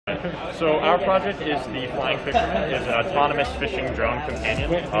So our project is the Flying Fisherman. It's an autonomous fishing drone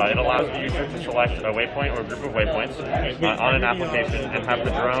companion. It allows the user to select a waypoint or a group of waypoints on an application and have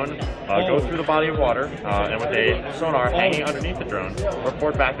the drone go through the body of water and with a sonar hanging underneath the drone,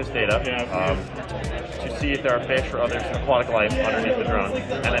 report back this data to see if there are fish or other aquatic life underneath the drone,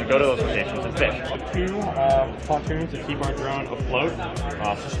 and then go to those locations and fish. Two pontoons to keep our drone afloat,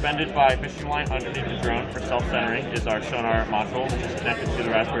 suspended by fishing line underneath the drone for self-centering is our sonar module, which is connected to the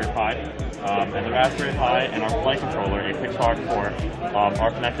Raspberry Pi. And the Raspberry Pi and our flight controller, a Pixar 4,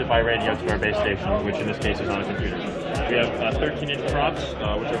 are connected by radio to our base station, which in this case is on a computer. We have 13-inch props,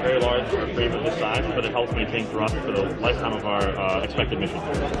 which are very large for a frame of this size, but it helps maintain thrust for the lifetime of our expected mission.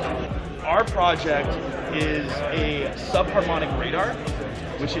 Our project is a subharmonic radar,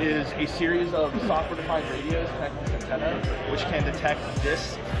 which is a series of software-defined radios connected to antenna, which can detect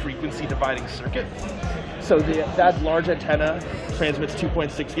this frequency dividing circuit. So that large antenna transmits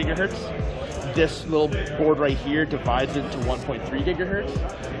 2.6 gigahertz. This little board right here divides it to 1.3 gigahertz,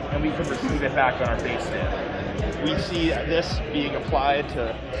 and we can receive it back on our base stand. We see this being applied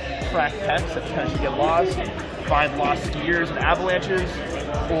to track pets that potentially get lost, find lost skiers and avalanches,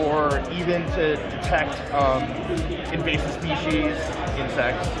 or even to detect invasive species,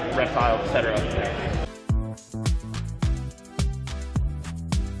 insects, reptiles, etc.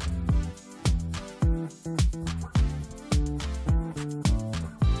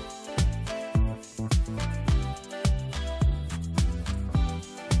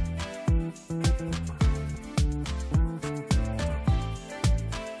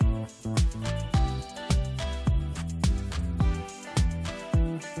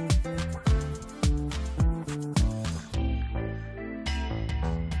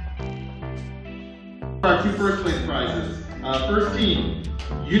 Our two first place prizes. First team,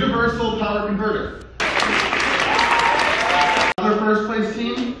 Universal Power Converter. Other first place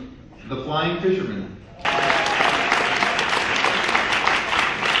team, the Flying Fisherman.